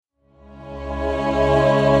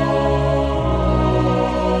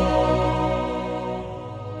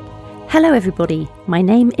Hello everybody, my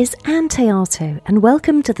name is Anne Teato and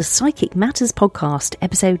welcome to the Psychic Matters podcast,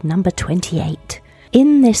 episode number 28.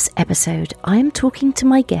 In this episode, I am talking to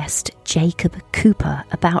my guest, Jacob Cooper,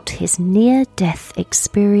 about his near-death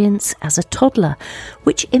experience as a toddler,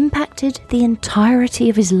 which impacted the entirety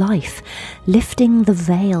of his life, lifting the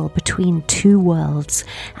veil between two worlds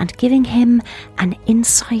and giving him an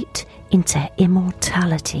insight into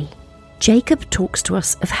immortality. Jacob talks to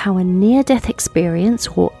us of how a near-death experience,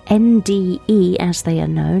 or NDE as they are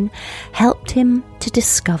known, helped him to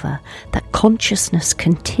discover that consciousness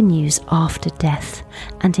continues after death,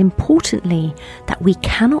 and importantly, that we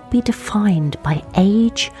cannot be defined by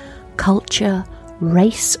age, culture,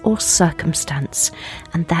 race or circumstance,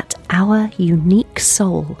 and that our unique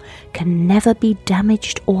soul can never be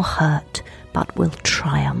damaged or hurt, but will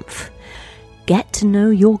triumph. Get to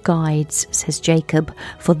know your guides, says Jacob,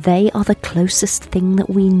 for they are the closest thing that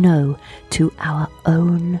we know to our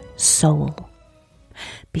own soul.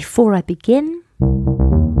 Before I begin,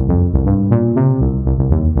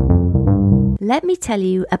 let me tell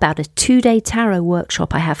you about a 2-day tarot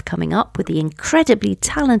workshop I have coming up with the incredibly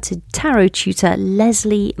talented tarot tutor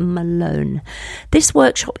Leslie Malone. This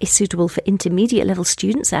workshop is suitable for intermediate level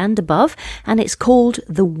students and above, and it's called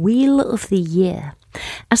The Wheel of the Year.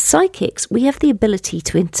 As psychics, we have the ability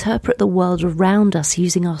to interpret the world around us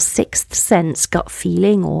using our sixth sense, gut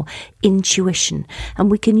feeling or intuition, and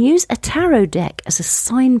we can use a tarot deck as a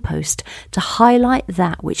signpost to highlight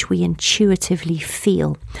that which we intuitively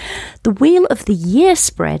feel. The Wheel of the Year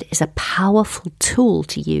spread is a powerful tool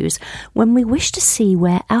to use when we wish to see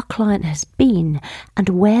where our client has been and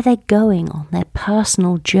where they're going on their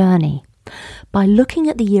personal journey. By looking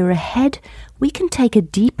at the year ahead, we can take a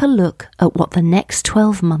deeper look at what the next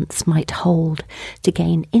 12 months might hold to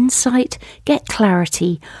gain insight, get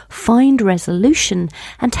clarity, find resolution,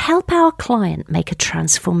 and help our client make a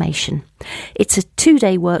transformation. It's a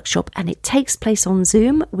 2-day workshop and it takes place on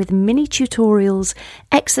Zoom with mini tutorials,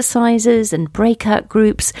 exercises and breakout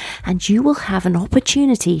groups, and you will have an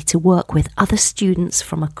opportunity to work with other students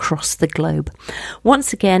from across the globe.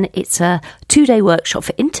 Once again, it's a 2-day workshop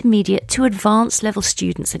for intermediate to advanced level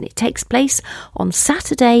students, and it takes place on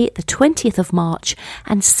Saturday the 20th of March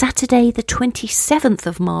and Saturday the 27th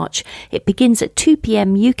of March. It begins at 2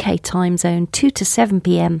 p.m. UK time zone, 2 to 7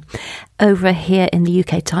 p.m. over here in the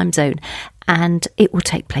UK time zone, and it will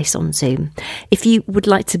take place on Zoom. If you would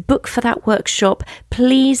like to book for that workshop,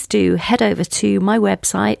 please do head over to my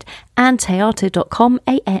website, annetheato.com,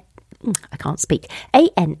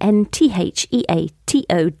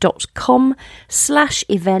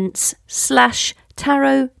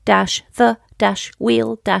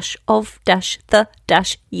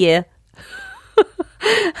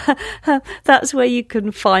 That's where you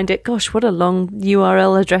can find it. Gosh, what a long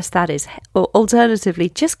URL address that is. Or alternatively,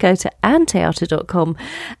 just go to annetheato.com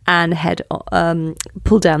and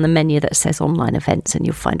pull down the menu that says online events and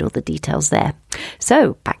you'll find all the details there.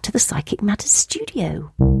 So back to the Psychic Matters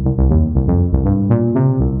studio.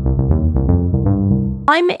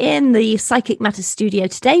 I'm in the Psychic Matters studio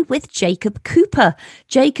today with Jacob Cooper.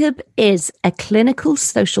 Jacob is a clinical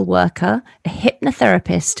social worker, a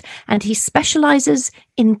hypnotherapist, and he specializes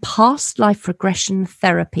in past life regression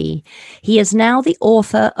therapy. He is now the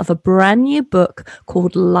author of a brand new book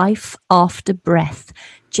called Life After Breath.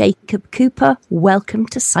 Jacob Cooper, welcome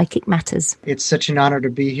to Psychic Matters. It's such an honor to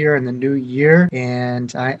be here in the new year,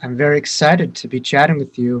 and I'm very excited to be chatting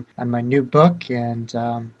with you on my new book and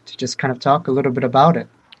to just kind of talk a little bit about it.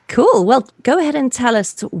 Cool. Well, go ahead and tell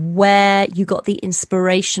us where you got the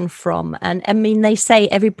inspiration from. And I mean, they say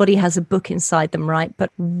everybody has a book inside them, right?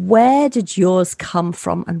 But where did yours come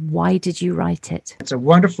from and why did you write it? It's a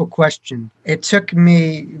wonderful question. It took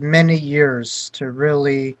me many years to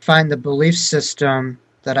really find the belief system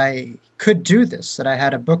that I could do this, that I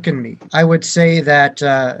had a book in me. I would say that,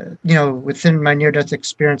 within my near-death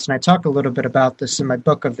experience, and I talk a little bit about this in my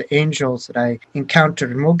book of the angels that I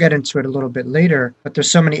encountered, and we'll get into it a little bit later, but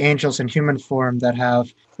there's so many angels in human form that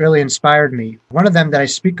have really inspired me. One of them that I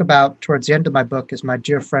speak about towards the end of my book is my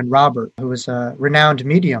dear friend Robert, who is a renowned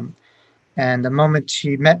medium. And the moment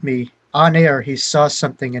he met me on air, he saw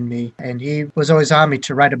something in me, and he was always on me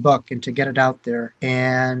to write a book and to get it out there.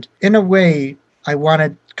 And in a way, I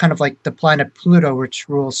wanted kind of like the planet Pluto, which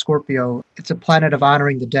rules Scorpio. It's a planet of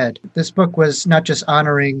honoring the dead. This book was not just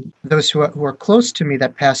honoring those who are close to me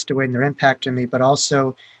that passed away and their impact on me, but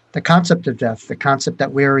also the concept of death, the concept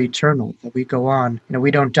that we are eternal, that we go on, we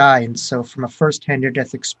don't die. And so from a first-hand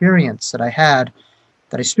near-death experience that I had,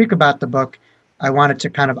 that I speak about the book, I wanted to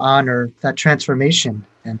kind of honor that transformation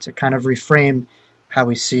and to kind of reframe how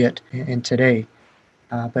we see it in today.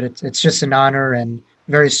 But it's just an honor and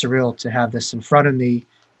very surreal to have this in front of me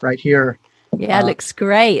right here. Yeah, it looks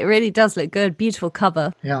great. It really does look good. Beautiful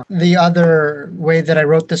cover. Yeah. The other way that I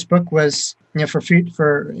wrote this book was,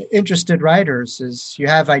 for interested writers, is you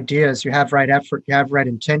have ideas, you have right effort, you have right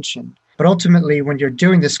intention. But ultimately, when you're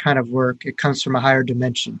doing this kind of work, it comes from a higher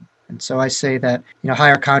dimension. And so I say that,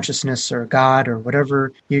 higher consciousness or God or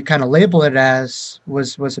whatever you kind of label it as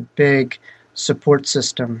was a big support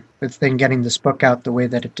system within getting this book out the way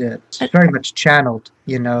that it did. It's very much channeled,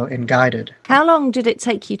 and guided. How long did it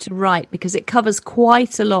take you to write? Because it covers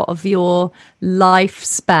quite a lot of your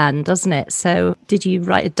lifespan, doesn't it? So did you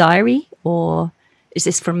write a diary, or is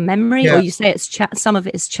this from memory? Yeah. Or you say it's some of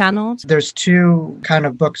it is channeled? There's two kind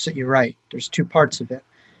of books that you write. There's two parts of it.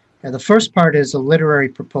 Now, the first part is a literary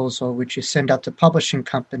proposal, which you send out to publishing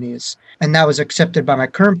companies. And that was accepted by my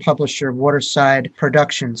current publisher, Waterside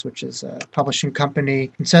Productions, which is a publishing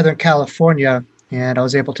company in Southern California. And I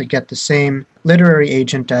was able to get the same literary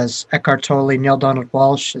agent as Eckhart Tolle, Neil Donald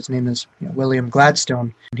Walsh. His name is William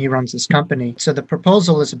Gladstone, and he runs this company. So the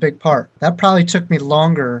proposal is a big part. That probably took me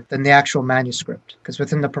longer than the actual manuscript, because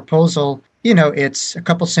within the proposal, it's a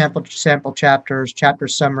couple sample chapters, chapter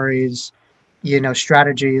summaries,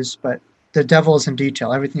 strategies, but the devil is in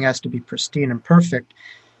detail. Everything has to be pristine and perfect,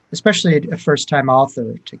 especially a first-time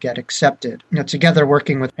author to get accepted. Together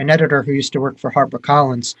working with an editor who used to work for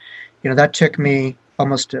HarperCollins, that took me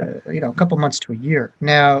almost a couple months to a year.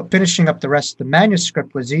 Now, finishing up the rest of the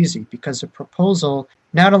manuscript was easy because the proposal,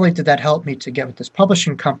 not only did that help me to get with this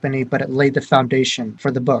publishing company, but it laid the foundation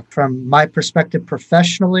for the book. From my perspective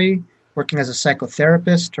professionally, working as a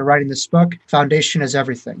psychotherapist to writing this book, foundation is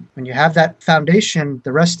everything. When you have that foundation,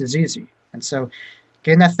 the rest is easy. And so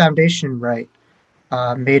getting that foundation right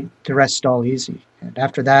made the rest all easy. And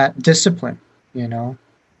after that, discipline,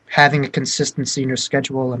 having a consistency in your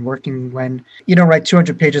schedule and working when you don't write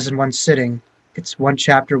 200 pages in one sitting. It's one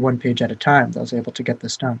chapter, one page at a time that I was able to get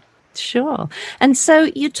this done. Sure. And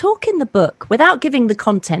so you talk in the book, without giving the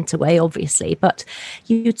content away, obviously, but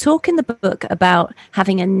you talk in the book about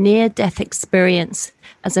having a near-death experience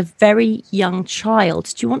as a very young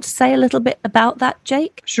child. Do you want to say a little bit about that,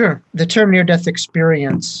 Jake? Sure. The term near-death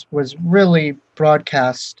experience was really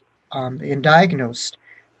broadcast and diagnosed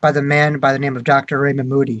by the man by the name of Dr. Raymond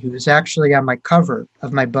Moody, who is actually on my cover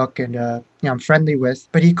of my book and I'm friendly with.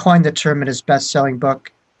 But he coined the term in his best-selling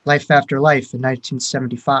book, Life After Life, in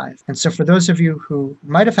 1975. And so for those of you who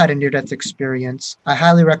might have had a near-death experience, I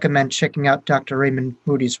highly recommend checking out Dr. Raymond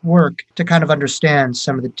Moody's work to kind of understand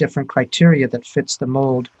some of the different criteria that fits the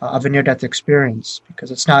mold of a near-death experience. Because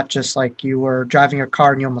it's not just like you were driving your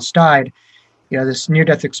car and you almost died. This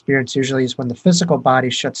near-death experience usually is when the physical body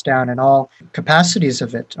shuts down and all capacities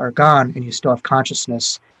of it are gone and you still have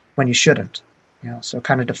consciousness when you shouldn't. So it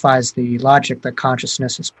kind of defies the logic that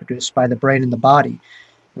consciousness is produced by the brain and the body,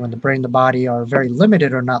 when the brain and the body are very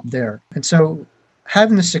limited or not there. And so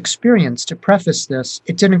having this experience, to preface this,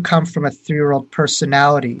 it didn't come from a 3-year-old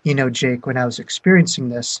personality, Jake, when I was experiencing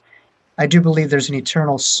this. I do believe there's an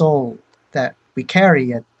eternal soul that we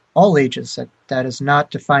carry at all ages that is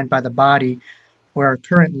not defined by the body or our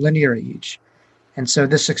current linear age. And so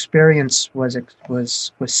this experience was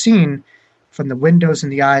seen from the windows in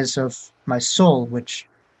the eyes of my soul, which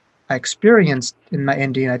I experienced in my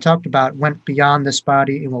Indian, I talked about, went beyond this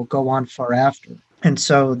body and will go on far after. And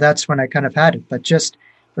so that's when I kind of had it. But just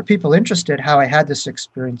for people interested, how I had this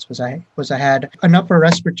experience was I had an upper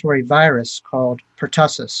respiratory virus called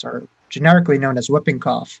pertussis, or generically known as whooping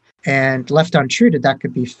cough. And left untreated, that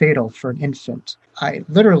could be fatal for an infant. I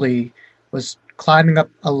literally was climbing up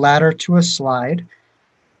a ladder to a slide,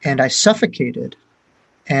 and I suffocated.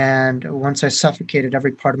 And once I suffocated,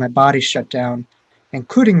 every part of my body shut down,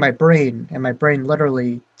 including my brain. And my brain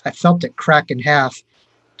literally, I felt it crack in half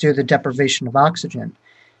due to the deprivation of oxygen.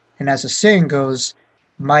 And as the saying goes,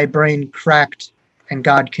 my brain cracked and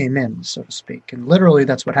God came in, so to speak. And literally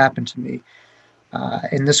that's what happened to me.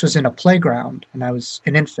 And this was in a playground, and I was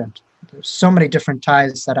an infant. There's so many different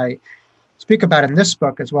ties that I speak about in this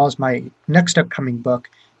book, as well as my next upcoming book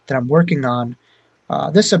that I'm working on.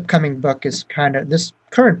 This upcoming book is this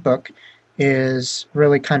current book is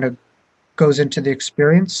really kind of goes into the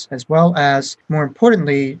experience, as well as, more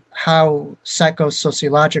importantly, how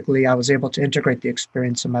psychosociologically I was able to integrate the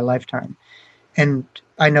experience in my lifetime. And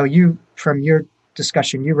I know you, from your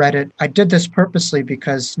discussion, you read it. I did this purposely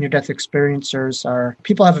because near-death experiencers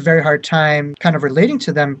people have a very hard time kind of relating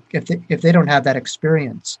to them if they don't have that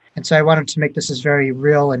experience. And so I wanted to make this as very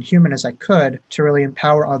real and human as I could to really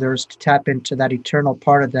empower others to tap into that eternal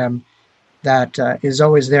part of them that is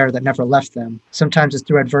always there, that never left them. Sometimes it's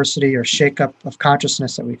through adversity or shakeup of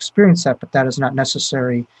consciousness that we experience that, but that is not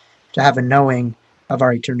necessary to have a knowing of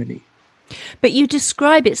our eternity. But you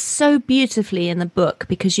describe it so beautifully in the book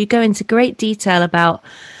because you go into great detail about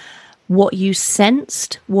what you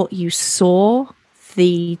sensed, what you saw,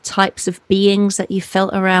 the types of beings that you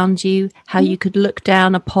felt around you, how you could look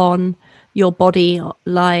down upon your body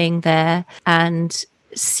lying there and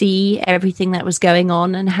see everything that was going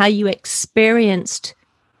on, and how you experienced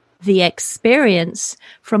the experience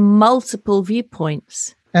from multiple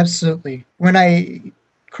viewpoints. Absolutely. When I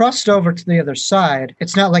crossed over to the other side,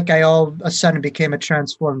 it's not like I all of a sudden became a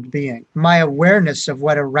transformed being. My awareness of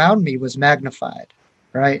what around me was magnified,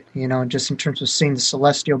 right? Just in terms of seeing the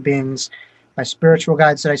celestial beings, my spiritual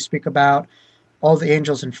guides that I speak about, all the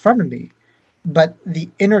angels in front of me. But the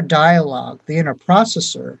inner dialogue, the inner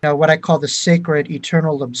processor, what I call the sacred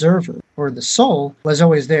eternal observer, or the soul, was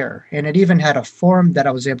always there. And it even had a form that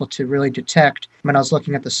I was able to really detect when I was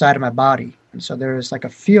looking at the side of my body. And so there was like a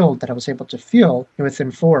field that I was able to feel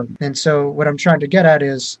within form. And so what I'm trying to get at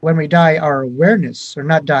is when we die, our awareness, or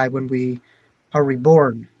not die, when we are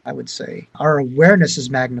reborn, I would say, our awareness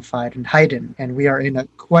is magnified and heightened, and we are in a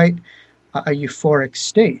quite a euphoric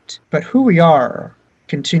state. But who we are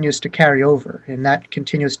continues to carry over, and that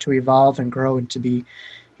continues to evolve and grow and to be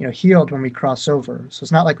healed when we cross over. So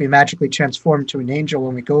it's not like we magically transform to an angel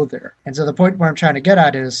when we go there. And so the point where I'm trying to get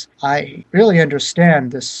at is I really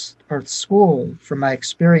understand this Earth School, from my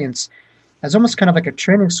experience, as almost kind of like a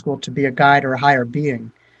training school to be a guide or a higher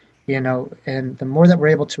being. And the more that we're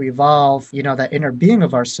able to evolve, that inner being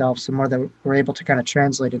of ourselves, the more that we're able to kind of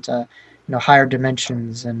translate it to, higher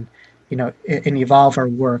dimensions and, and evolve our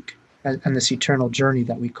work and this eternal journey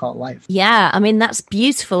that we call life. Yeah, I mean, that's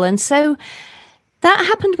beautiful. And so that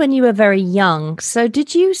happened when you were very young. So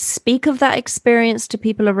did you speak of that experience to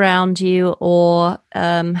people around you, or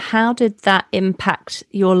how did that impact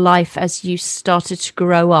your life as you started to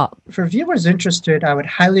grow up? For viewers interested, I would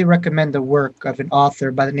highly recommend the work of an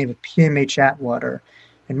author by the name of PMH Atwater.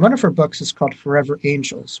 And one of her books is called Forever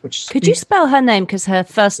Angels, which Could you spell her name? Because her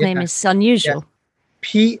first name is unusual.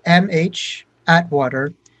 Yeah. PMH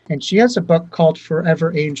Atwater. And she has a book called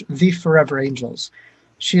The Forever Angels.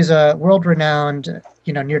 She's a world-renowned,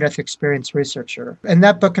 near-death experience researcher. And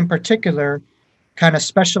that book in particular kind of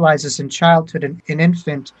specializes in childhood and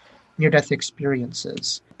infant near-death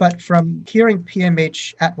experiences. But from hearing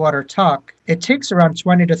PMH Atwater talk, it takes around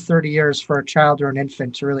 20 to 30 years for a child or an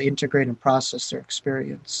infant to really integrate and process their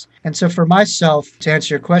experience. And so for myself, to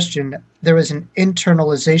answer your question, there was an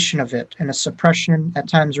internalization of it and a suppression, at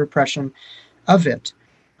times repression, of it.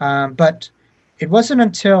 But it wasn't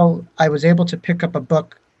until I was able to pick up a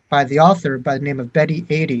book by the author by the name of Betty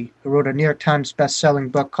Eadie, who wrote a New York Times best-selling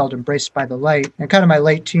book called Embraced by the Light, in kind of my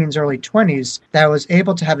late teens, early 20s, that I was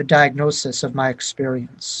able to have a diagnosis of my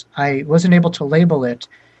experience. I wasn't able to label it,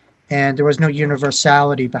 and there was no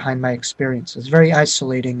universality behind my experience. It was very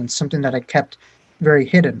isolating and something that I kept very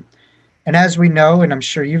hidden. And as we know, and I'm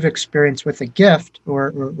sure you've experienced with a gift or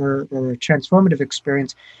a transformative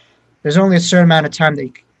experience, there's only a certain amount of time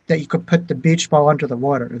that you could put the beach ball under the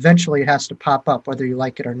water. Eventually it has to pop up, whether you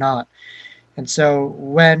like it or not. And so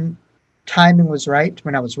when timing was right,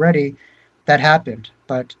 when I was ready, that happened.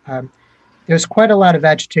 But there's quite a lot of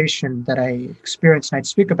agitation that I experienced, and I'd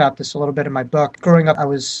speak about this a little bit in my book. Growing up, I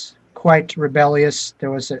was quite rebellious.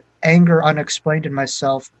 There was an anger unexplained in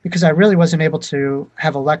myself because I really wasn't able to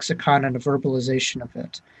have a lexicon and a verbalization of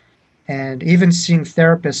it. And even seeing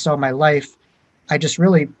therapists all my life, I just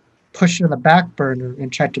really pushed it on the back burner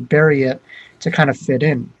and tried to bury it to kind of fit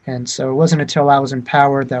in. And so it wasn't until I was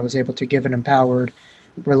empowered that I was able to give an empowered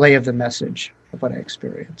relay of the message of what I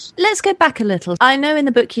experienced. Let's go back a little. I know in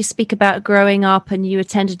the book you speak about growing up and you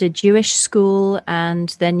attended a Jewish school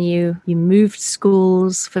and then you moved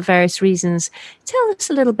schools for various reasons. Tell us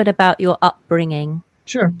a little bit about your upbringing.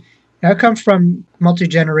 Sure. I come from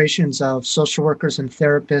multi-generations of social workers and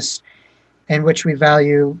therapists in which we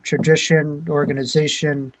value tradition,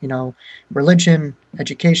 organization, religion,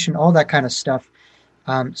 education, all that kind of stuff.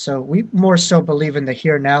 So we more so believe in the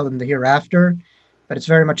here now than the hereafter, but it's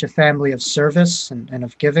very much a family of service and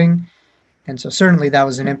of giving. And so certainly that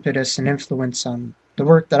was an impetus and influence on the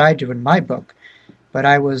work that I do in my book. But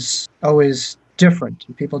I was always different,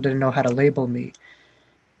 and people didn't know how to label me.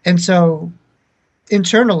 And so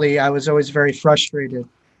internally, I was always very frustrated.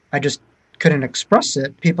 I just couldn't express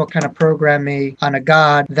it. People kind of programmed me on a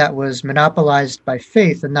God that was monopolized by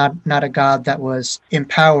faith and not a God that was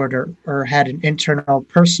empowered or had an internal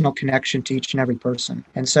personal connection to each and every person.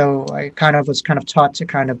 And so I was taught to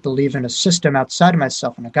kind of believe in a system outside of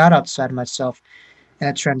myself and a God outside of myself. and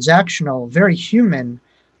a transactional, very human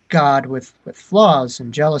God with flaws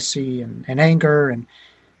and jealousy and anger and,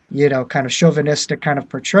 kind of chauvinistic kind of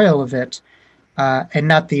portrayal of it, and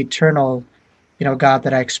not the eternal, God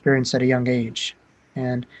that I experienced at a young age.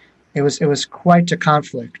 And it was quite a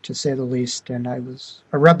conflict, to say the least. And I was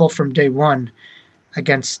a rebel from day one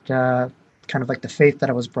against kind of like the faith that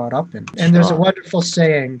I was brought up in. And there's a wonderful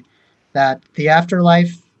saying that the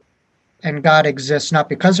afterlife and God exists not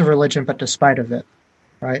because of religion, but despite of it,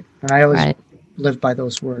 right? And I always live by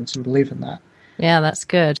those words and believe in that. Yeah, that's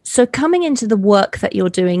good. So coming into the work that you're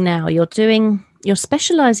doing now, you're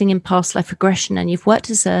specializing in past life regression, and you've worked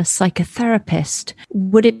as a psychotherapist.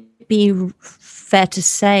 Would it be fair to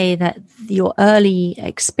say that your early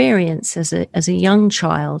experience as a young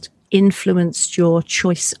child influenced your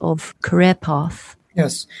choice of career path?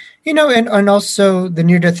 Yes. And also the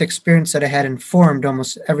near-death experience that I had informed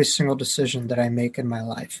almost every single decision that I make in my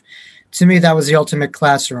life. To me, that was the ultimate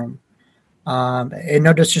classroom. And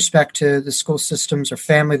no disrespect to the school systems or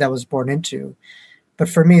family that I was born into, but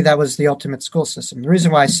for me, that was the ultimate school system. The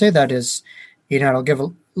reason why I say that is, I'll give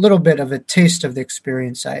a little bit of a taste of the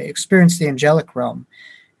experience. I experienced the angelic realm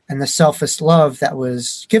and the selfless love that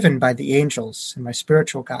was given by the angels and my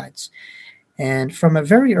spiritual guides. And from a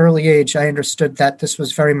very early age, I understood that this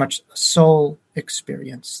was very much a soul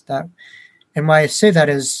experience. And why I say that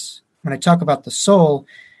is, when I talk about the soul,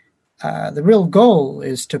 the real goal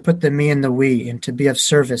is to put the me in the we and to be of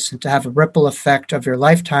service and to have a ripple effect of your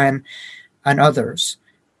lifetime on others.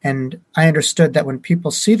 And I understood that when people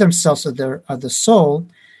see themselves as the soul,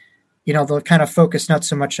 they'll kind of focus not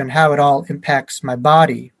so much on how it all impacts my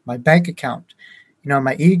body, my bank account,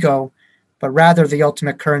 my ego, but rather the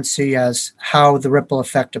ultimate currency as how the ripple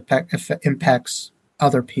effect impacts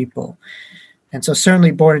other people. And so certainly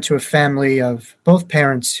born into a family of both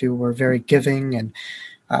parents who were very giving and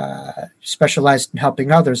specialized in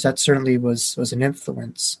helping others, that certainly was an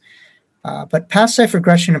influence. But past life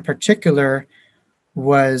regression in particular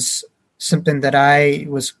was something that I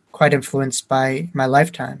was quite influenced by my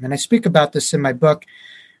lifetime. And I speak about this in my book,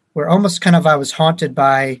 where almost kind of I was haunted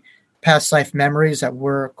by past life memories that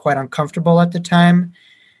were quite uncomfortable at the time.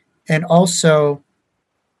 And also,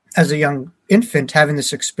 as a young infant having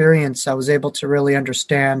this experience, I was able to really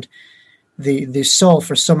understand the soul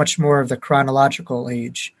for so much more of the chronological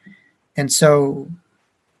age. And so,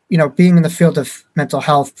 being in the field of mental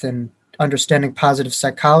health and understanding positive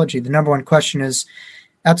psychology, the number one question is,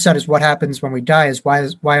 outside is what happens when we die, is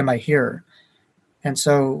why am I here? And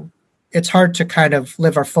so it's hard to kind of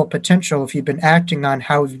live our full potential if you've been acting on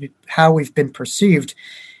how we've been perceived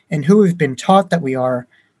and who we've been taught that we are,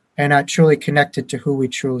 and not truly connected to who we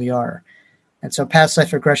truly are. And so past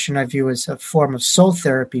life regression I view as a form of soul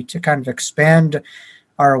therapy to kind of expand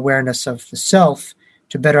our awareness of the self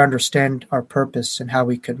to better understand our purpose and how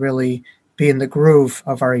we could really be in the groove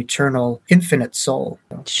of our eternal infinite soul.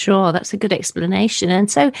 Sure, that's a good explanation. And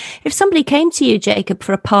so if somebody came to you, Jacob,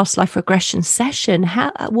 for a past life regression session,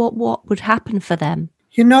 what would happen for them?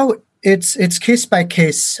 It's case by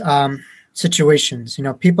case situations.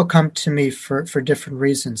 People come to me for different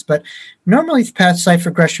reasons, but normally with past life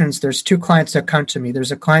regressions, there's two clients that come to me.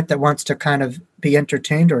 There's a client that wants to kind of be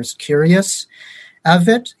entertained or is curious of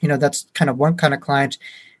it. That's kind of one kind of client.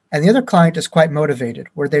 And the other client is quite motivated,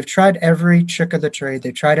 where they've tried every trick of the trade.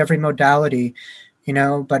 They've tried every modality,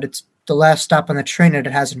 but it's the last stop on the train and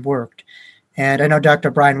it hasn't worked. And I know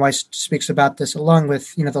Dr. Brian Weiss speaks about this along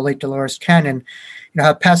with, the late Dolores Cannon,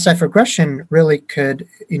 how past life regression really could,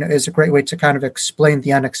 is a great way to kind of explain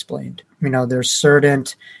the unexplained. There's certain,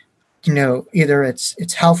 either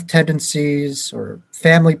it's health tendencies or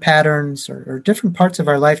family patterns or different parts of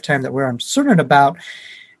our lifetime that we're uncertain about.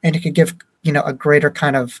 And it could give, a greater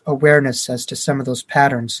kind of awareness as to some of those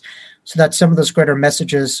patterns so that some of those greater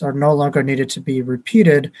messages are no longer needed to be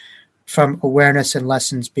repeated from awareness and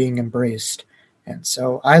lessons being embraced. And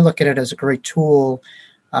so I look at it as a great tool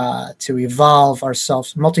to evolve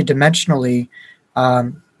ourselves multidimensionally,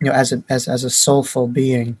 as a soulful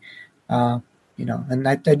being, and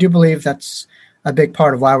I do believe that's a big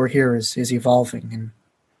part of why we're here is evolving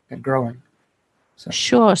and growing. So.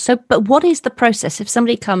 Sure. So, but what is the process? If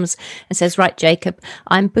somebody comes and says, right, Jacob,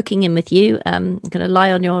 I'm booking in with you. I'm going to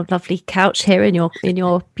lie on your lovely couch here in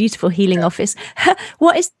your beautiful healing office.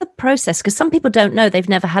 What is the process? Because some people don't know. They've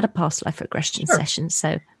never had a past life regression session.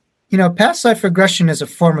 So, past life regression is a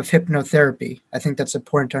form of hypnotherapy. I think that's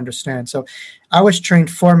important to understand. So I was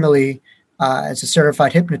trained formally as a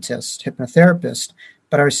certified hypnotherapist,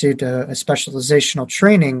 but I received a specializational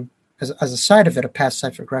training as a side of it, of past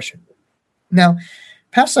life regression. Now,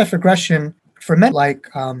 past life regression, for men, like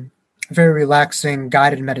very relaxing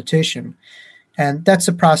guided meditation. And that's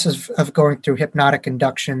a process of going through hypnotic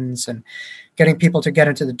inductions and getting people to get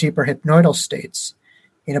into the deeper hypnoidal states.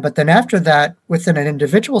 But then after that, within an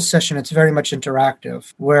individual session, it's very much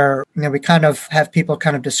interactive, where we kind of have people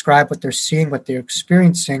kind of describe what they're seeing, what they're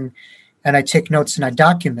experiencing, and I take notes and I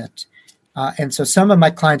document. And so some of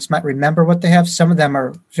my clients might remember what they have. Some of them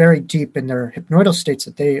are very deep in their hypnoidal states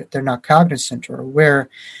that they're not cognizant or aware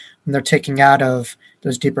when they're taking out of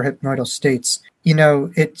those deeper hypnoidal states.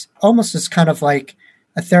 It almost is kind of like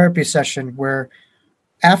a therapy session where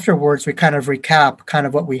afterwards we kind of recap kind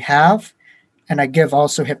of what we have. And I give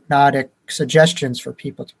also hypnotic suggestions for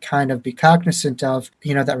people to kind of be cognizant of,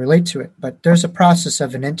 that relate to it. But there's a process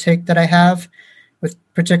of an intake that I have with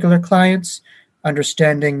particular clients,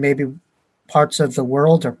 understanding maybe parts of the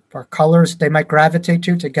world or colors they might gravitate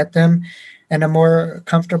to get them in a more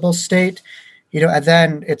comfortable state. And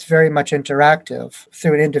then it's very much interactive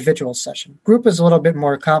through an individual session. Group is a little bit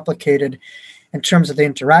more complicated in terms of the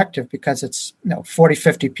interactive because it's 40,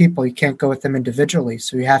 50 people. You can't go with them individually.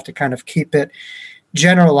 So you have to kind of keep it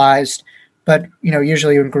generalized. But,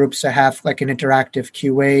 usually in groups I have like an interactive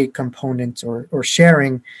QA component or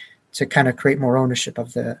sharing to kind of create more ownership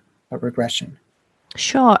of the regression.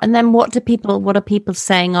 Sure. And then what are people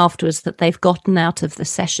saying afterwards that they've gotten out of the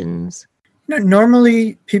sessions?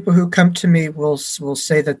 Normally people who come to me will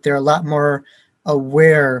say that they're a lot more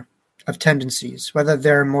aware of tendencies, whether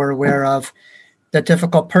they're more aware of the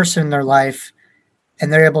difficult person in their life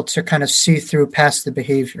and they're able to kind of see through past the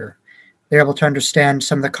behavior. They're able to understand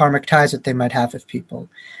some of the karmic ties that they might have with people,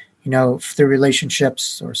 through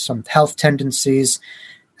relationships or some health tendencies,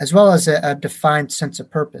 as well as a defined sense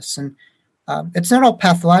of purpose. And it's not all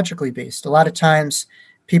pathologically based. A lot of times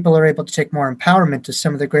people are able to take more empowerment to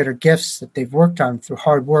some of the greater gifts that they've worked on through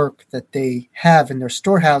hard work that they have in their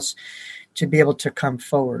storehouse to be able to come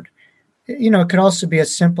forward. It could also be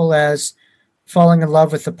as simple as falling in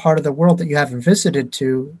love with the part of the world that you haven't visited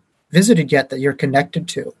yet, that you're connected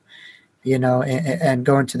to, and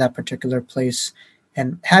going to that particular place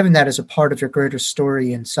and having that as a part of your greater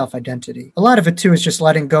story and self-identity. A lot of it, too, is just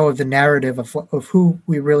letting go of the narrative of who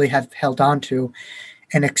we really have held on to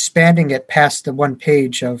and expanding it past the one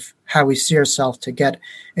page of how we see ourselves to get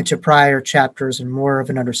into prior chapters and more of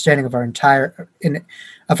an understanding of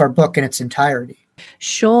our book in its entirety.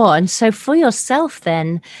 Sure. And so for yourself,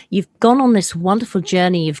 then, you've gone on this wonderful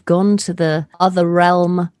journey. You've gone to the other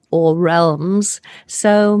realm or realms.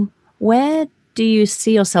 So where do you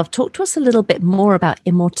see yourself? Talk to us a little bit more about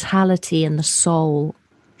immortality and the soul.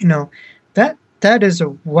 That is a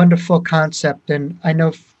wonderful concept. And I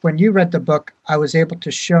know when you read the book, I was able to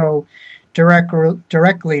show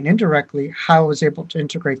directly and indirectly how I was able to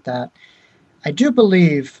integrate that. I do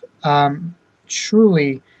believe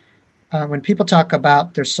truly when people talk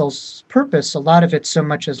about their soul's purpose, a lot of it so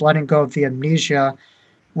much as letting go of the amnesia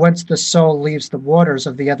once the soul leaves the waters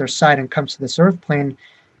of the other side and comes to this earth plane,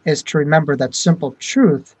 is to remember that simple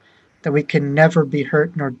truth that we can never be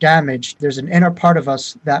hurt nor damaged. There's an inner part of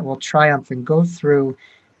us that will triumph and go through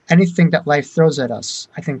anything that life throws at us.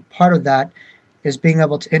 I think part of that is being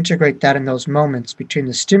able to integrate that in those moments between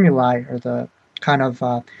the stimuli or the kind of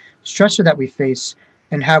stressor that we face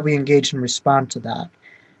and how we engage and respond to that.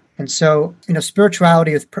 And so,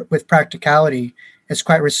 spirituality with practicality is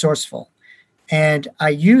quite resourceful. And I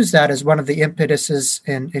use that as one of the impetuses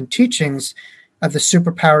and teachings of the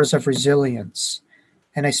superpowers of resilience.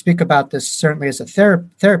 And I speak about this certainly as a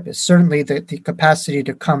therapist, certainly the capacity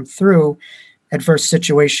to come through adverse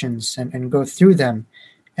situations and go through them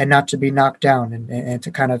and not to be knocked down and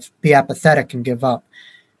to kind of be apathetic and give up.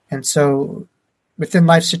 And so within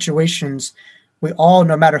life situations, we all,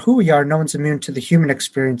 no matter who we are, no one's immune to the human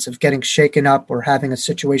experience of getting shaken up or having a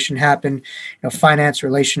situation happen, finance,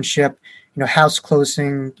 relationship, house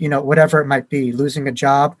closing, whatever it might be, losing a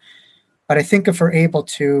job. But I think if we're able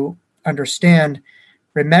to understand,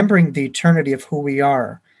 remembering the eternity of who we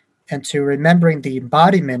are and to remembering the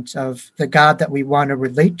embodiment of the God that we want to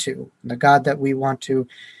relate to, the God that we want to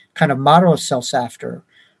kind of model ourselves after,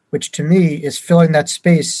 which to me is filling that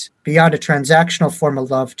space beyond a transactional form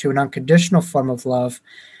of love to an unconditional form of love.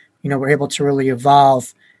 We're able to really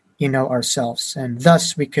evolve, ourselves. And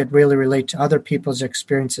thus we could really relate to other people's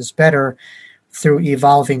experiences better through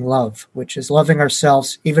evolving love, which is loving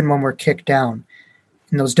ourselves even when we're kicked down.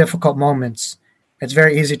 In those difficult moments, it's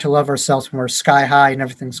very easy to love ourselves when we're sky high and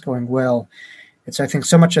everything's going well. And so I think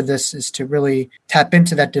so much of this is to really tap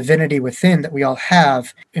into that divinity within that we all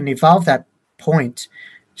have and evolve that point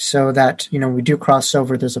so that, we do cross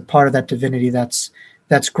over. There's a part of that divinity that's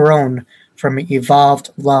grown from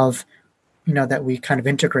evolved love, that we kind of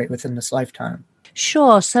integrate within this lifetime.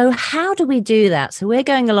 Sure. So how do we do that? So we're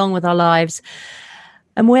going along with our lives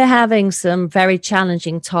and we're having some very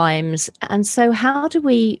challenging times. And so how do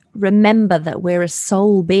we remember that we're a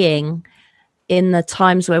soul being in the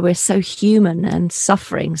times where we're so human and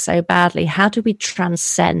suffering so badly? How do we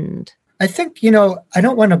transcend? I think, I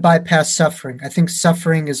don't want to bypass suffering. I think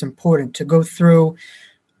suffering is important to go through.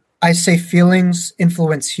 I say feelings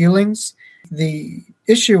influence healings. The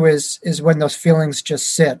issue is when those feelings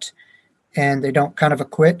just sit and they don't kind of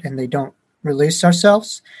acquit and they don't release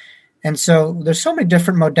ourselves. And so there's so many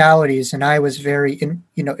different modalities, and I was very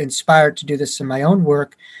inspired to do this in my own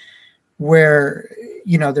work, where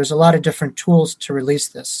there's a lot of different tools to release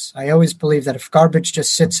this. I always believe that if garbage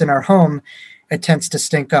just sits in our home, it tends to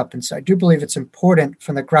stink up. And so I do believe it's important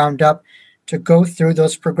from the ground up to go through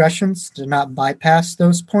those progressions, to not bypass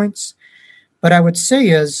those points. But I would say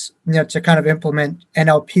is, to kind of implement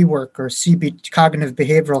NLP work or cognitive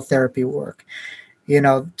behavioral therapy work,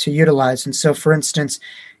 to utilize. And so, for instance,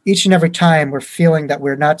 each and every time we're feeling that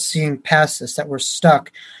we're not seeing past this, that we're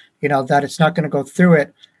stuck, that it's not going to go through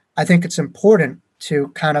it, I think it's important to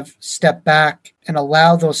kind of step back and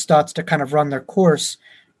allow those thoughts to kind of run their course,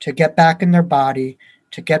 to get back in their body,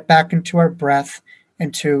 to get back into our breath,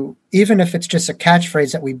 and to, even if it's just a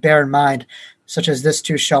catchphrase that we bear in mind, such as "this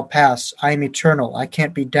too shall pass," "I am eternal," "I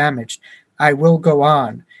can't be damaged," "I will go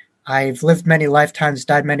on," "I've lived many lifetimes,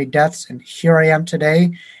 died many deaths, and here I am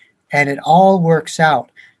today," and it all works out.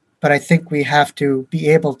 But I think we have to be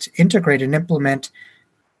able to integrate and implement,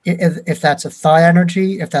 if that's a thought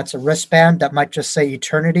energy, if that's a wristband that might just say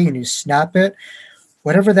eternity and you snap it,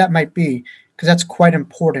 whatever that might be, because that's quite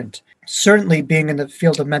important. Certainly being in the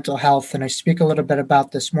field of mental health, and I speak a little bit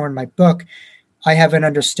about this more in my book, I have an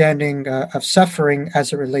understanding of suffering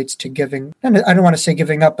as it relates to giving, and I don't want to say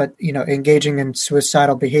giving up, but, engaging in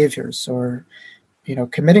suicidal behaviors or,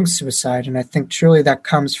 committing suicide. And I think truly that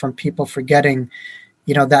comes from people forgetting,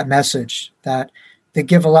 that message, that they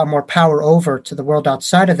give a lot more power over to the world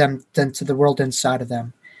outside of them than to the world inside of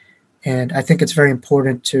them. And I think it's very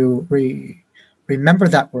important to remember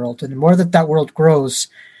that world. And the more that world grows,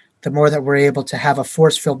 the more that we're able to have a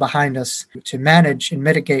force field behind us to manage and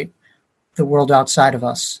mitigate the world outside of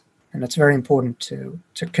us. And it's very important to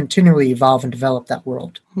continually evolve and develop that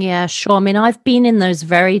world. Yeah, sure. I mean, I've been in those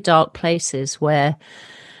very dark places where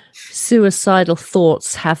suicidal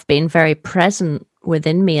thoughts have been very present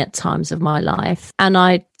within me at times of my life. And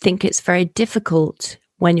I think it's very difficult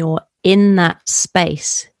when you're in that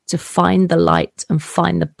space to find the light and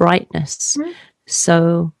find the brightness. Mm-hmm.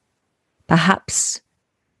 So perhaps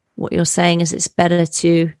what you're saying is it's better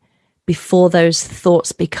to, before those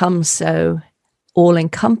thoughts become so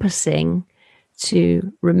all-encompassing,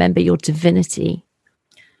 to remember your divinity.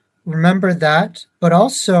 Remember that, but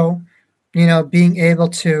also, being able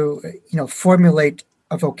to, formulate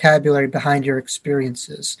a vocabulary behind your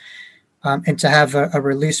experiences, and to have a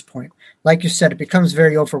release point. Like you said, it becomes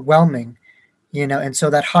very overwhelming, and so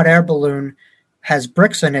that hot air balloon has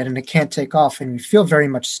bricks in it and it can't take off and you feel very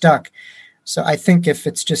much stuck. So I think if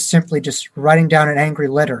it's just simply just writing down an angry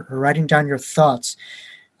letter or writing down your thoughts,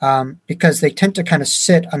 because they tend to kind of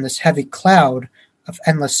sit on this heavy cloud of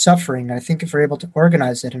endless suffering. I think if we're able to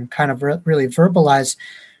organize it and kind of really verbalize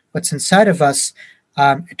what's inside of us,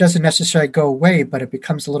 it doesn't necessarily go away, but it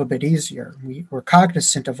becomes a little bit easier. We're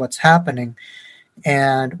cognizant of what's happening.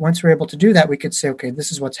 And once we're able to do that, we could say, okay,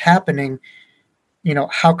 this is what's happening.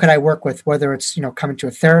 How could I work with, whether it's, coming to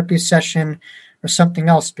a therapy session or something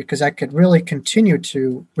else, because I could really continue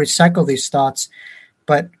to recycle these thoughts.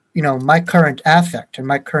 But, my current affect and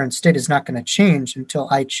my current state is not going to change until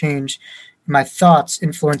I change my thoughts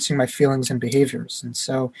influencing my feelings and behaviors. And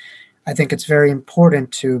so I think it's very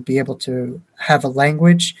important to be able to have a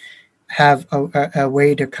language, have a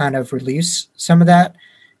way to kind of release some of that,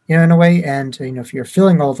 in a way. And, if you're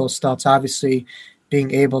feeling all those thoughts, obviously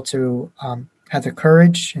being able to have the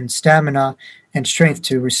courage and stamina and strength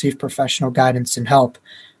to receive professional guidance and help,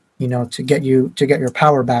 to get your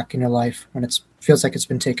power back in your life when it feels like it's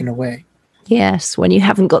been taken away. Yes, when you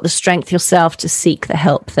haven't got the strength yourself to seek the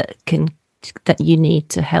help that you need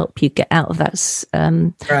to help you get out of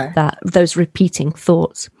that those repeating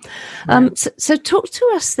thoughts. Right. So talk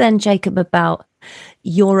to us then, Jacob, about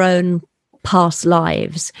your own past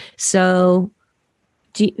lives. So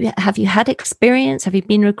have you had experience? Have you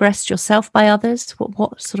been regressed yourself by others?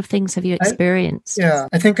 What sort of things have you experienced?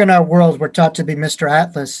 I think in our world, we're taught to be Mr.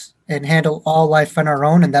 Atlas and handle all life on our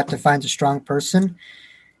own, and that defines a strong person.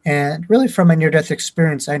 And really from my near-death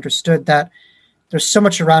experience, I understood that there's so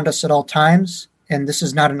much around us at all times, and this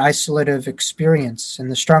is not an isolative experience.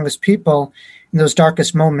 And the strongest people in those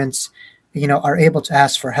darkest moments are able to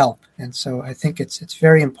ask for help. And so I think it's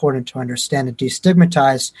very important to understand and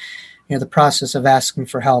destigmatize, the process of asking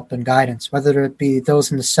for help and guidance, whether it be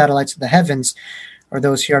those in the satellites of the heavens or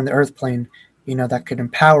those here on the earth plane, that could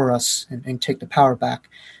empower us and take the power back.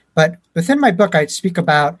 But within my book, I speak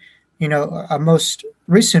about, a most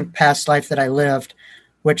recent past life that I lived,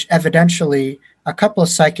 which evidentially a couple of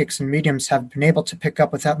psychics and mediums have been able to pick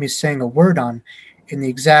up without me saying a word on, in the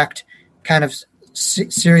exact kind of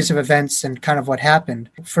series of events and kind of what happened.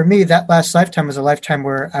 For me, that last lifetime was a lifetime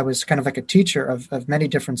where I was kind of like a teacher of many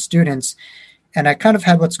different students. And I kind of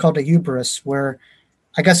had what's called a hubris, where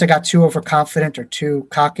I guess I got too overconfident or too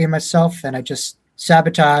cocky in myself, and I just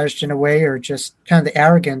sabotaged in a way, or just kind of the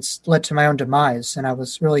arrogance led to my own demise. And I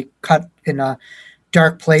was really cut in a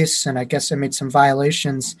dark place, and I guess I made some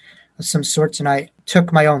violations of some sorts, and I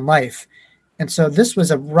took my own life. And so this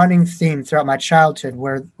was a running theme throughout my childhood,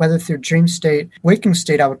 where whether through dream state, waking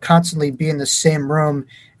state, I would constantly be in the same room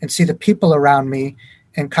and see the people around me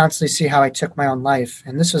and constantly see how I took my own life.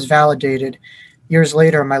 And this was validated years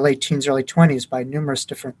later in my late teens, early 20s by numerous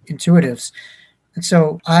different intuitives. And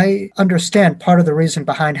so I understand part of the reason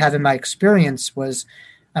behind having my experience was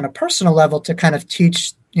on a personal level to kind of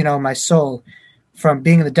teach, my soul from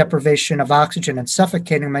being in the deprivation of oxygen and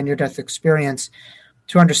suffocating my near-death experience,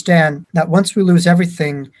 to understand that once we lose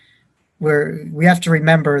everything, we have to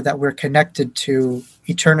remember that we're connected to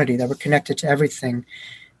eternity, that we're connected to everything.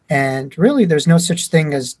 And really, there's no such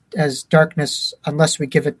thing as darkness unless we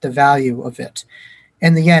give it the value of it.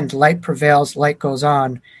 In the end, light prevails, light goes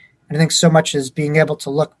on. And I think so much as being able to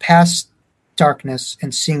look past darkness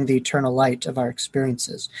and seeing the eternal light of our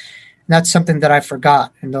experiences. And that's something that I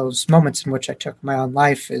forgot in those moments in which I took my own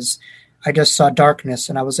life, is I just saw darkness,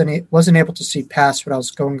 and I wasn't able to see past what I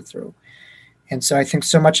was going through. And so I think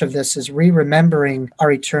so much of this is remembering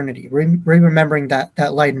our eternity, remembering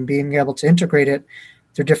that light, and being able to integrate it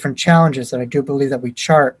through different challenges that I do believe that we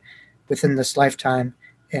chart within this lifetime.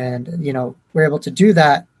 And, we're able to do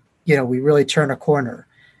that, we really turn a corner.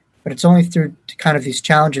 But it's only through kind of these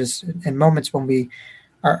challenges and moments when we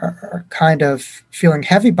are kind of feeling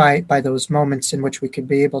heavy by those moments in which we could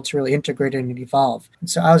be able to really integrate it and evolve. And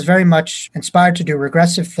so I was very much inspired to do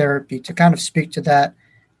regressive therapy to kind of speak to that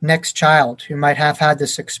next child who might have had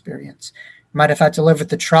this experience, might have had to live with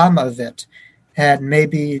the trauma of it, and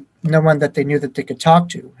maybe no one that they knew that they could talk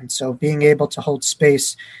to. And so being able to hold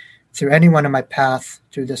space through anyone in my path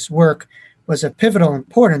through this work was of pivotal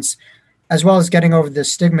importance, as well as getting over the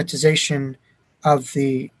stigmatization of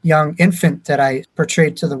the young infant that I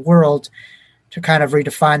portrayed to the world, to kind of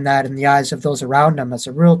redefine that in the eyes of those around them as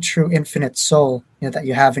a real, true, infinite soul, that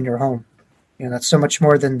you have in your home. That's so much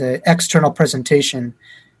more than the external presentation,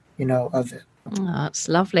 of it. Oh, that's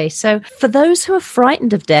lovely. So for those who are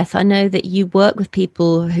frightened of death, I know that you work with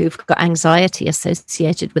people who've got anxiety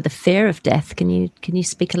associated with the fear of death. Can you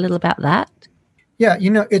speak a little about that? Yeah,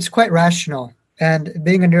 it's quite rational. And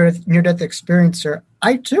being a near-death experiencer,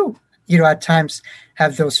 I too, at times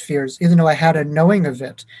have those fears, even though I had a knowing of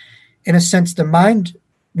it. In a sense, the mind,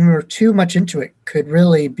 when we're too much into it, could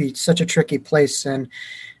really be such a tricky place and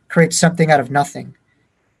create something out of nothing.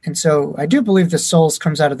 And so I do believe the soul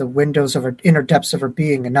comes out of the windows of our inner depths of our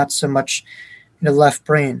being, and not so much in the left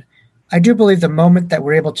brain. I do believe the moment that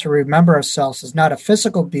we're able to remember ourselves as not a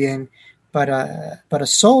physical being, but a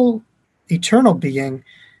soul, eternal being,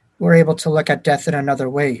 we're able to look at death in another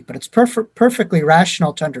way. But it's perfectly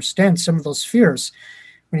rational to understand some of those fears.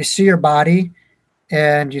 When you see your body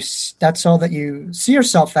and that's all that you see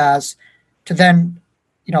yourself as, to then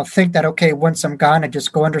think that, okay, once I'm gone, I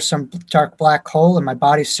just go under some dark black hole and my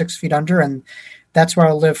body's 6 feet under and that's where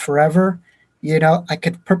I'll live forever. I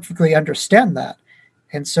could perfectly understand that.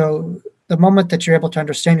 And so the moment that you're able to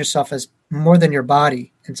understand yourself as more than your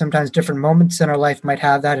body, and sometimes different moments in our life might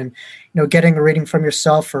have that, and getting a reading from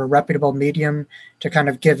yourself or a reputable medium to kind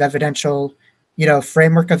of give evidential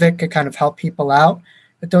framework of it could kind of help people out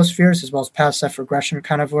with those fears, as well as past life regression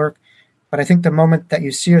kind of work. But I think the moment that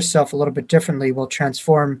you see yourself a little bit differently will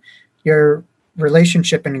transform your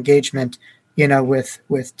relationship and engagement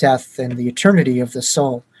with death and the eternity of the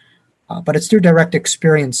soul. But it's through direct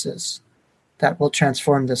experiences that will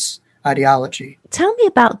transform this ideology. Tell me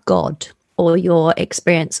about God, or your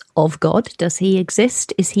experience of God. Does he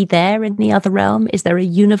exist? Is he there in the other realm? Is there a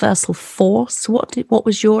universal force? What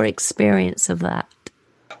was your experience of that?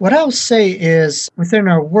 What I'll say is, within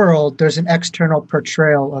our world, there's an external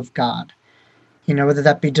portrayal of God. Whether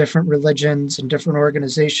that be different religions and different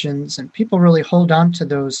organizations, and people really hold on to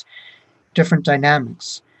those different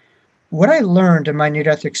dynamics. What I learned in my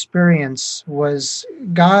near-death experience was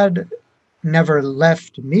God never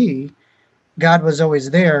left me. God was always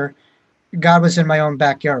there, God was in my own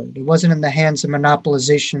backyard. It wasn't in the hands and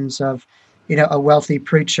monopolizations of, a wealthy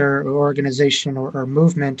preacher or organization or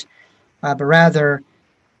movement, but rather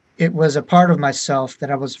it was a part of myself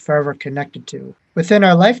that I was forever connected to. Within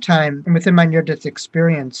our lifetime and within my near-death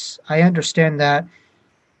experience, I understand that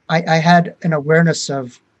I had an awareness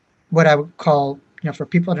of what I would call, for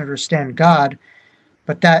people to understand God,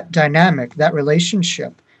 but that dynamic, that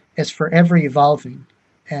relationship is forever evolving.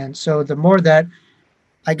 And so the more that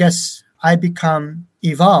I guess I become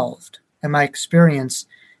evolved in my experience,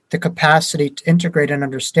 the capacity to integrate and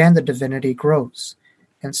understand the divinity grows.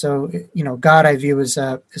 And so, God I view as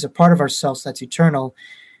a part of ourselves that's eternal.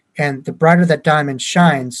 And the brighter that diamond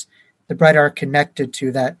shines, the brighter our connected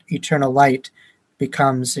to that eternal light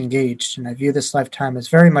becomes engaged. And I view this lifetime as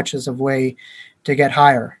very much as a way to get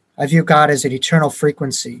higher. I view God as an eternal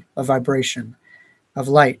frequency of vibration, of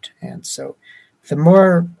light. And so the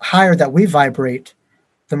more higher that we vibrate,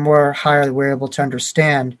 the more higher we're able to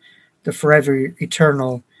understand the forever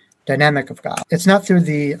eternal dynamic of God. It's not through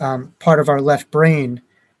the part of our left brain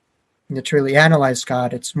to really analyze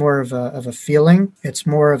God. It's more of a feeling. It's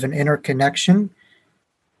more of an inner connection.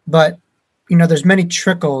 But, there's many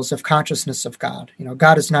trickles of consciousness of God.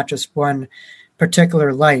 God is not just one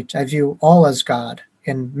particular light. I view all as God,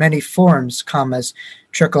 and many forms come as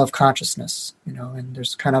trickle of consciousness, and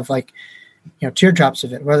there's kind of like, teardrops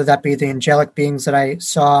of it, whether that be the angelic beings that I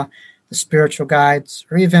saw, the spiritual guides,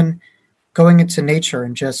 or even going into nature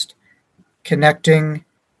and just connecting,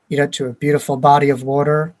 to a beautiful body of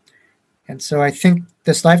water. And so I think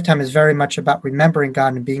this lifetime is very much about remembering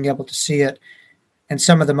God and being able to see it in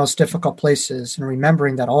some of the most difficult places, and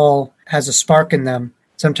remembering that all has a spark in them.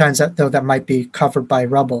 Sometimes that might be covered by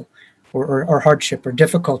rubble or hardship or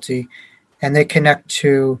difficulty, and they connect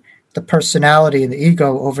to the personality and the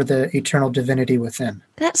ego over the eternal divinity within.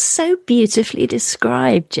 That's so beautifully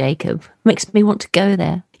described, Jacob. Makes me want to go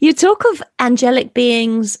there. You talk of angelic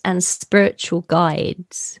beings and spiritual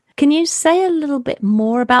guides. Can you say a little bit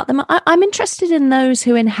more about them? I'm interested in those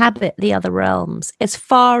who inhabit the other realms, as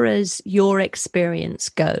far as your experience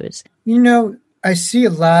goes. I see a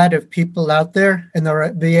lot of people out there, and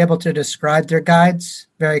they'll be able to describe their guides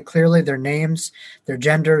very clearly, their names, their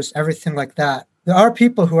genders, everything like that. There are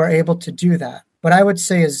people who are able to do that. What I would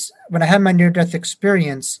say is, when I had my near-death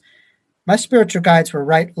experience, my spiritual guides were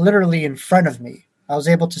right literally in front of me. I was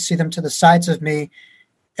able to see them to the sides of me,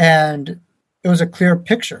 and it was a clear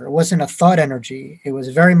picture. It wasn't a thought energy. It was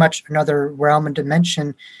very much another realm and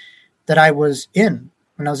dimension that I was in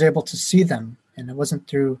when I was able to see them, and it wasn't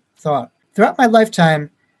through thought. Throughout my lifetime,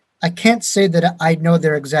 I can't say that I know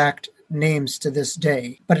their exact names to this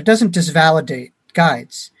day, but it doesn't disvalidate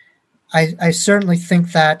guides. I certainly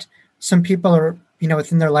think that some people are,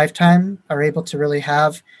 within their lifetime are able to really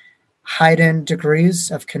have heightened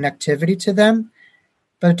degrees of connectivity to them,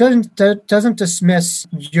 but it doesn't dismiss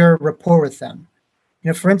your rapport with them.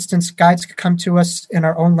 For instance, guides could come to us in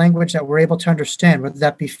our own language that we're able to understand, whether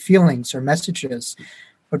that be feelings or messages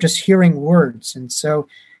or just hearing words. And so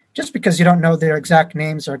just because you don't know their exact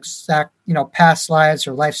names or exact, past lives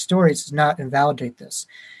or life stories does not invalidate this.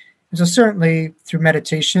 And so certainly through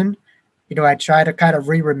meditation, I try to kind of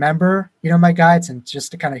remember, my guides, and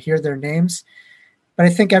just to kind of hear their names. But I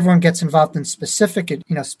think everyone gets involved in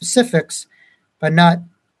specifics, but not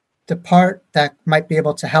the part that might be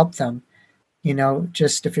able to help them.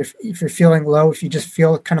 Just if you're feeling low, if you just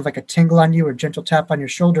feel kind of like a tingle on you or gentle tap on your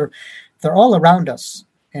shoulder, they're all around us,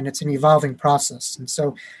 and it's an evolving process. And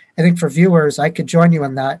so I think for viewers, I could join you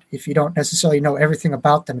in that. If you don't necessarily know everything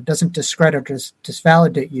about them, it doesn't discredit or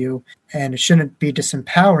disvalidate you, and it shouldn't be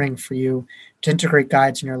disempowering for you to integrate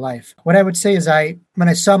guides in your life. What I would say is when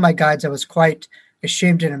I saw my guides, I was quite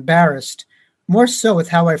ashamed and embarrassed, more so with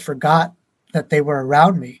how I forgot that they were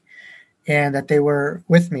around me and that they were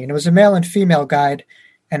with me. And it was a male and female guide,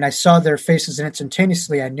 and I saw their faces, and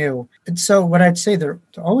instantaneously I knew. And so what I'd say, they're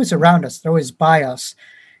always around us. They're always by us.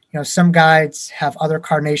 Some guides have other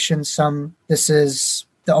carnations. This is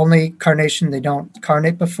the only carnation they don't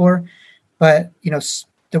carnate before. But,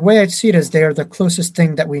 the way I see it is they are the closest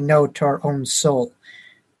thing that we know to our own soul.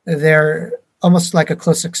 They're almost like a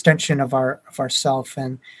close extension of ourself.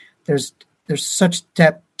 And there's such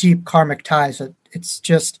deep karmic ties that it's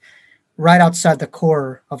just right outside the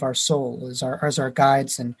core of our soul as our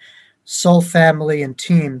guides and soul family and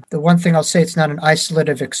team. The one thing I'll say, it's not an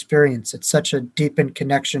isolative experience. It's such a deepened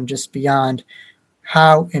connection just beyond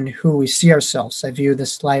how and who we see ourselves. I view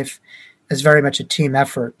this life as very much a team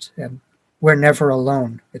effort, and we're never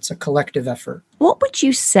alone. It's a collective effort. What would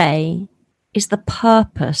you say is the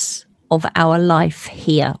purpose of our life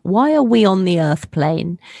here? Why are we on the earth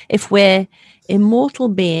plane? If we're immortal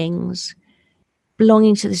beings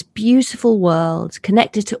belonging to this beautiful world,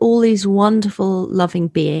 connected to all these wonderful, loving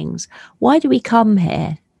beings. Why do we come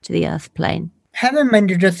here to the earth plane? Having my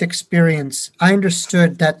near-death experience, I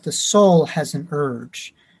understood that the soul has an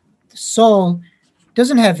urge. The soul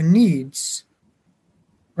doesn't have needs,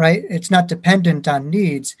 right? It's not dependent on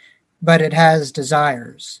needs, but it has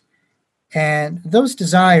desires. And those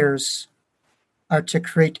desires are to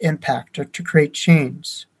create impact, or to create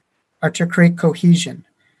change, or to create cohesion.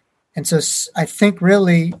 And so I think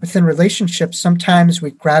really within relationships, sometimes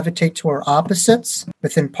we gravitate to our opposites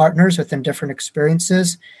within partners, within different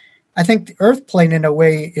experiences. I think the earth plane in a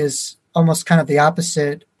way is almost kind of the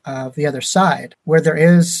opposite of the other side, where there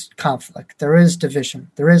is conflict, there is division,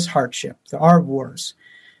 there is hardship, there are wars.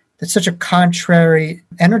 It's such a contrary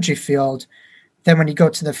energy field than when you go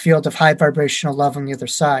to the field of high vibrational love on the other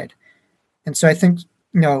side. And so I think,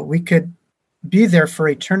 we could be there for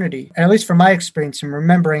eternity. And at least from my experience and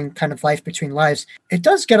remembering kind of life between lives, it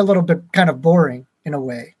does get a little bit kind of boring in a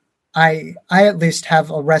way. I at least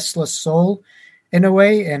have a restless soul in a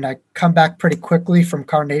way, and I come back pretty quickly from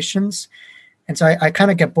carnations. And so I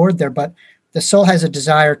kind of get bored there, but the soul has a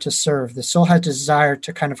desire to serve. The soul has a desire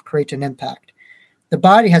to kind of create an impact. The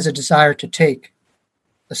body has a desire to take.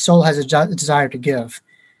 The soul has a desire to give.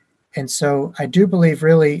 And so I do believe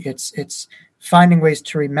really it's finding ways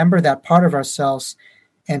to remember that part of ourselves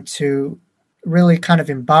and to really kind of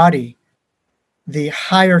embody the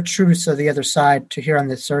higher truths of the other side to here on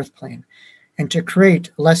this earth plane, and to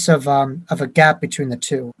create less of a gap between the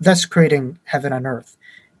two, thus creating heaven on earth.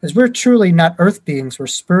 Because we're truly not earth beings, we're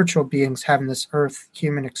spiritual beings having this earth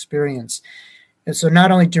human experience. And so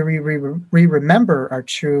not only do we remember our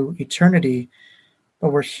true eternity,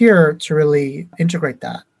 but we're here to really integrate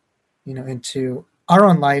that, into our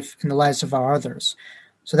own life and the lives of our others,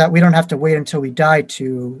 so that we don't have to wait until we die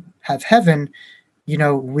to have heaven.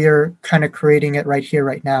 We're kind of creating it right here,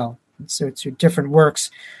 right now. And so through different works,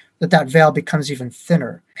 that veil becomes even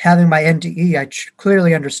thinner. Having my NDE, I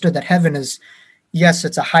clearly understood that heaven is, yes,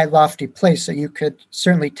 it's a high, lofty place that you could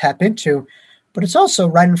certainly tap into, but it's also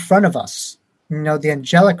right in front of us. The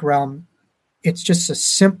angelic realm, it's just a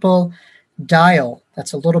simple dial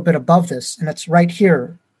that's a little bit above this, and it's right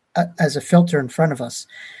here as a filter in front of us.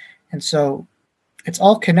 And so it's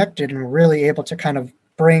all connected, and we're really able to kind of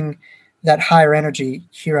bring that higher energy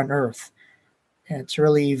here on earth, and to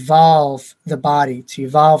really evolve the body, to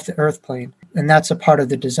evolve the earth plane. And that's a part of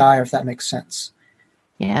the desire, if that makes sense.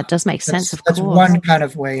 Yeah, it does make sense, of course. That's one kind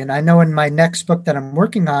of way. And I know in my next book that I'm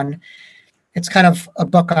working on, it's kind of a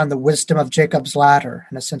book on the wisdom of Jacob's ladder.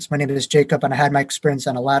 In a sense, my name is Jacob, and I had my experience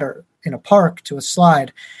on a ladder in a park to a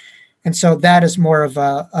slide. And so that is more of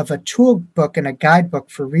a tool book and a guidebook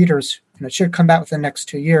for readers. And it should come out within the next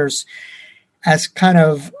 2 years as kind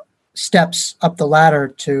of steps up the ladder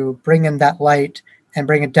to bring in that light and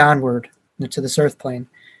bring it downward into this earth plane.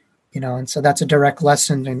 And so that's a direct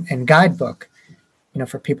lesson and guidebook,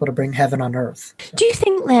 for people to bring heaven on earth. So. Do you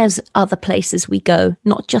think there's other places we go,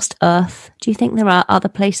 not just earth? Do you think there are other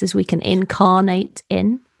places we can incarnate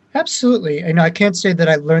in? Absolutely. I can't say that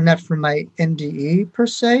I learned that from my NDE per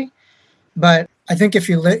se, but I think if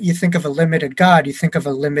you think of a limited God, you think of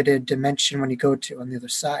a limited dimension when you go to on the other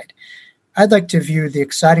side. I'd like to view the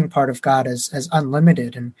exciting part of God as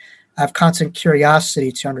unlimited, and I have constant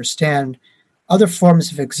curiosity to understand other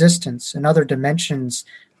forms of existence and other dimensions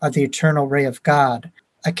of the eternal ray of God.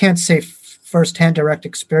 I can't say firsthand direct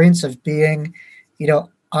experience of being,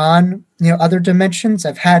 on, other dimensions.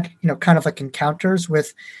 I've had, kind of like encounters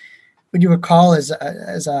with what you would call as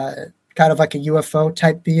a kind of like a UFO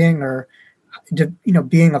type being, or,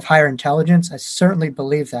 being of higher intelligence. I certainly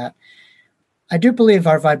believe that. I do believe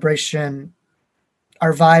our vibe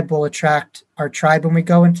will attract our tribe when we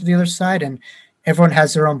go into the other side, and everyone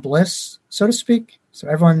has their own bliss, so to speak. So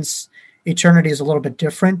everyone's eternity is a little bit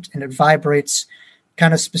different, and it vibrates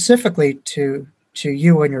kind of specifically to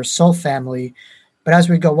you and your soul family. But as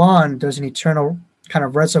we go on, there's an eternal kind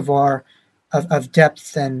of reservoir of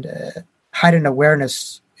depth and heightened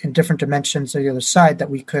awareness in different dimensions of the other side that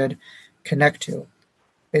we could connect to.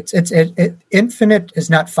 It's infinite is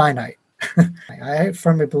not finite. I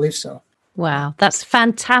firmly believe so. Wow, that's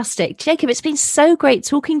fantastic. Jacob, it's been so great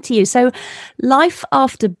talking to you. So Life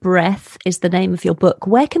After Breath is the name of your book.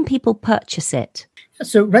 Where can people purchase it?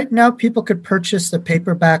 So right now, people could purchase the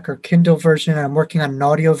paperback or Kindle version, and I'm working on an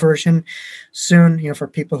audio version soon, for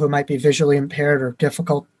people who might be visually impaired or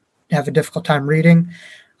have a difficult time reading.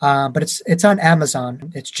 But it's on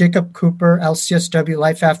Amazon. It's Jacob Cooper, LCSW,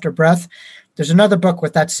 Life After Breath. There's another book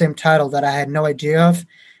with that same title that I had no idea of.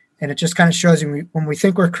 And it just kind of shows you when we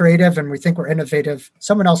think we're creative and we think we're innovative,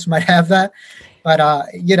 someone else might have that. But,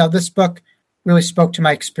 this book really spoke to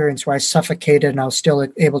my experience where I suffocated and I was still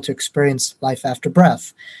able to experience life after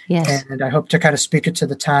breath. Yes. And I hope to kind of speak it to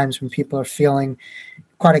the times when people are feeling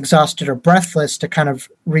quite exhausted or breathless, to kind of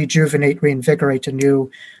rejuvenate, reinvigorate a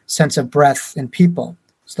new sense of breath in people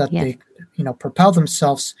so that they, propel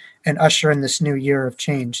themselves and usher in this new year of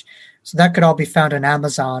change. So that could all be found on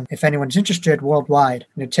Amazon if anyone's interested worldwide.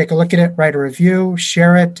 Take a look at it, write a review,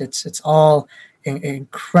 share it. It's all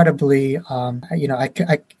incredibly, I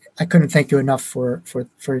couldn't thank you enough for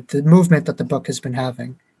the movement that the book has been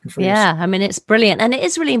having. Yeah, I mean, it's brilliant. And it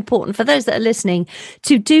is really important for those that are listening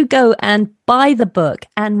to do go and buy the book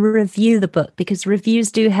and review the book, because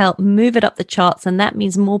reviews do help move it up the charts. And that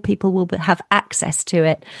means more people will have access to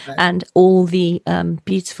it and all the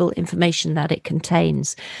beautiful information that it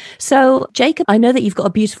contains. So, Jacob, I know that you've got a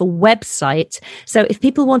beautiful website. So if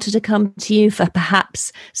people wanted to come to you for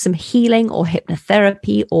perhaps some healing or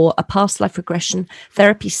hypnotherapy or a past life regression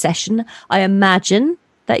therapy session, I imagine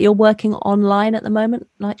that you're working online at the moment,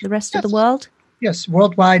 like the rest of the world? Yes,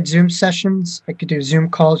 worldwide Zoom sessions. I could do Zoom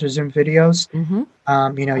calls or Zoom videos. Mm-hmm.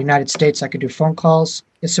 United States, I could do phone calls.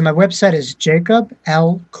 So my website is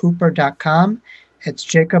jacoblcooper.com. It's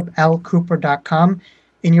jacoblcooper.com.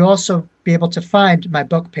 And you'll also be able to find my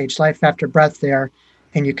book page, Life After Breath, there.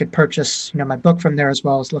 And you could purchase, my book from there, as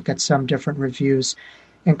well as look at some different reviews,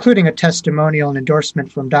 including a testimonial and endorsement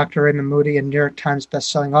from Dr. Raymond Moody and New York Times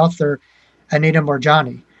bestselling author Anita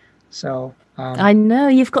Moorjani. So I know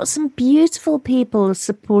you've got some beautiful people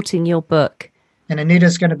supporting your book. And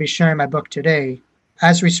Anita's going to be sharing my book today,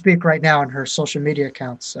 as we speak right now, on her social media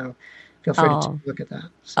accounts. So feel free to take a look at that.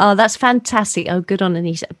 Oh, that's fantastic. Oh, good on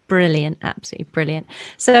Anita. Brilliant. Absolutely brilliant.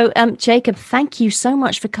 So, Jacob, thank you so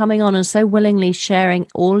much for coming on and so willingly sharing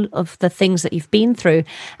all of the things that you've been through,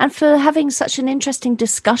 and for having such an interesting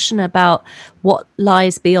discussion about what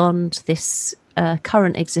lies beyond this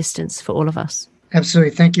current existence for all of us.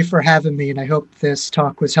 Absolutely. Thank you for having me, and I hope this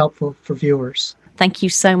talk was helpful for viewers. Thank you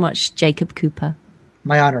so much, Jacob Cooper.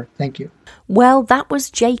 My honor. Thank you. Well, that was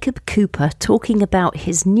Jacob Cooper talking about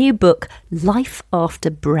his new book, Life After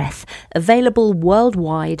Breath, available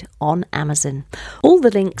worldwide on Amazon. All the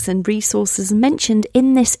links and resources mentioned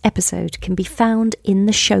in this episode can be found in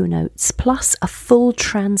the show notes, plus a full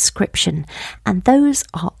transcription. And those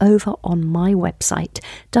are over on my website,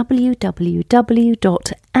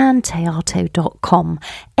 www.annetheato.com,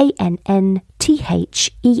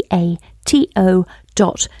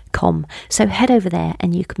 ANNTHEATO.com. So head over there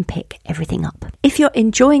and you can pick everything up. If you're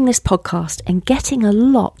enjoying this podcast and getting a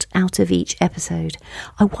lot out of each episode,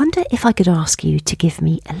 I wonder if I could ask you to give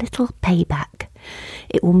me a little payback.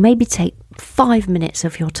 It will maybe take 5 minutes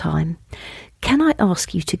of your time. Can I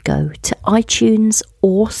ask you to go to iTunes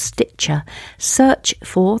or Stitcher, search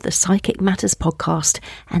for the Psychic Matters podcast,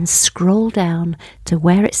 and scroll down to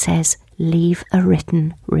where it says leave a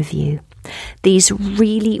written review. These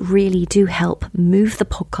really, really do help move the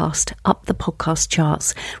podcast up the podcast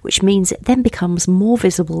charts, which means it then becomes more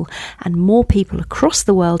visible and more people across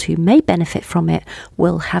the world who may benefit from it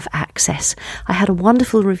will have access. I had a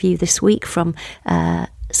wonderful review this week from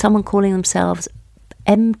someone calling themselves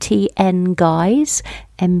MTN Guys,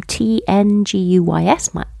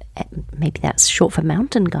 MTNGUYS. Maybe that's short for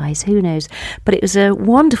mountain guys, who knows? But it was a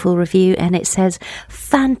wonderful review, and it says,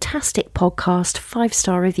 fantastic podcast,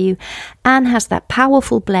 5-star review. Anne has that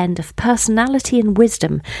powerful blend of personality and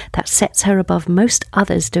wisdom that sets her above most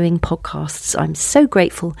others doing podcasts. I'm so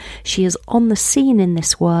grateful she is on the scene in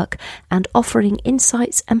this work and offering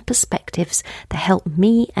insights and perspectives that help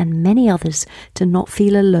me and many others to not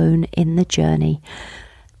feel alone in the journey.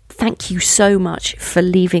 Thank you so much for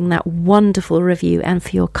leaving that wonderful review and for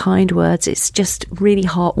your kind words. It's just really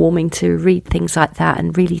heartwarming to read things like that,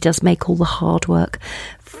 and really does make all the hard work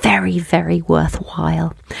very, very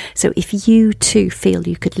worthwhile. So if you too feel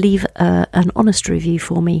you could leave an honest review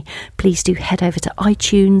for me, please do head over to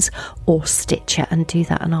iTunes or Stitcher and do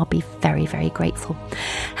that, and I'll be very, very grateful.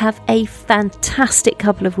 Have a fantastic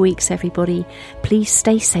couple of weeks, everybody. Please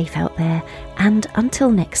stay safe out there, and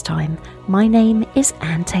until next time, my name is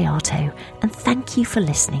Anne Theato, and thank you for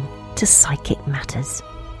listening to Psychic Matters.